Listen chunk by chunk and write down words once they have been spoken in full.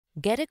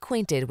Get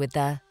acquainted with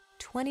the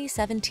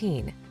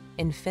 2017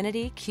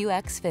 INFINITI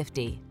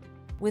QX50.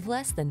 With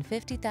less than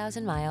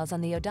 50,000 miles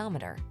on the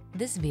odometer,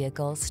 this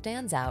vehicle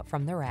stands out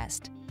from the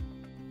rest.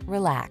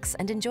 Relax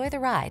and enjoy the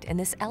ride in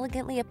this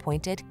elegantly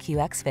appointed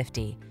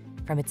QX50.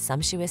 From its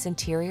sumptuous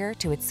interior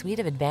to its suite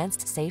of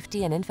advanced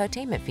safety and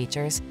infotainment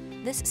features,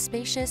 this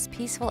spacious,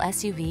 peaceful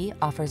SUV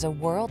offers a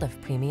world of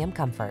premium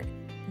comfort.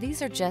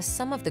 These are just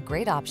some of the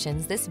great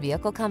options this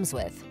vehicle comes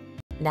with: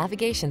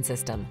 navigation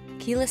system,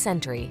 keyless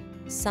entry,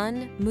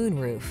 sun,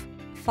 moonroof,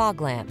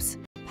 fog lamps,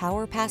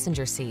 power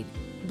passenger seat,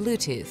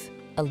 Bluetooth,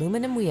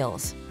 aluminum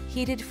wheels,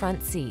 heated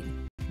front seat,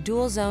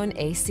 dual zone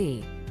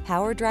AC,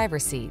 power driver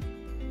seat.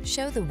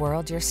 Show the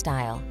world your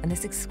style in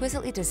this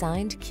exquisitely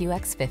designed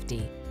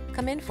QX50.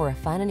 Come in for a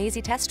fun and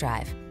easy test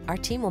drive. Our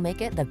team will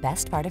make it the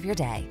best part of your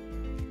day.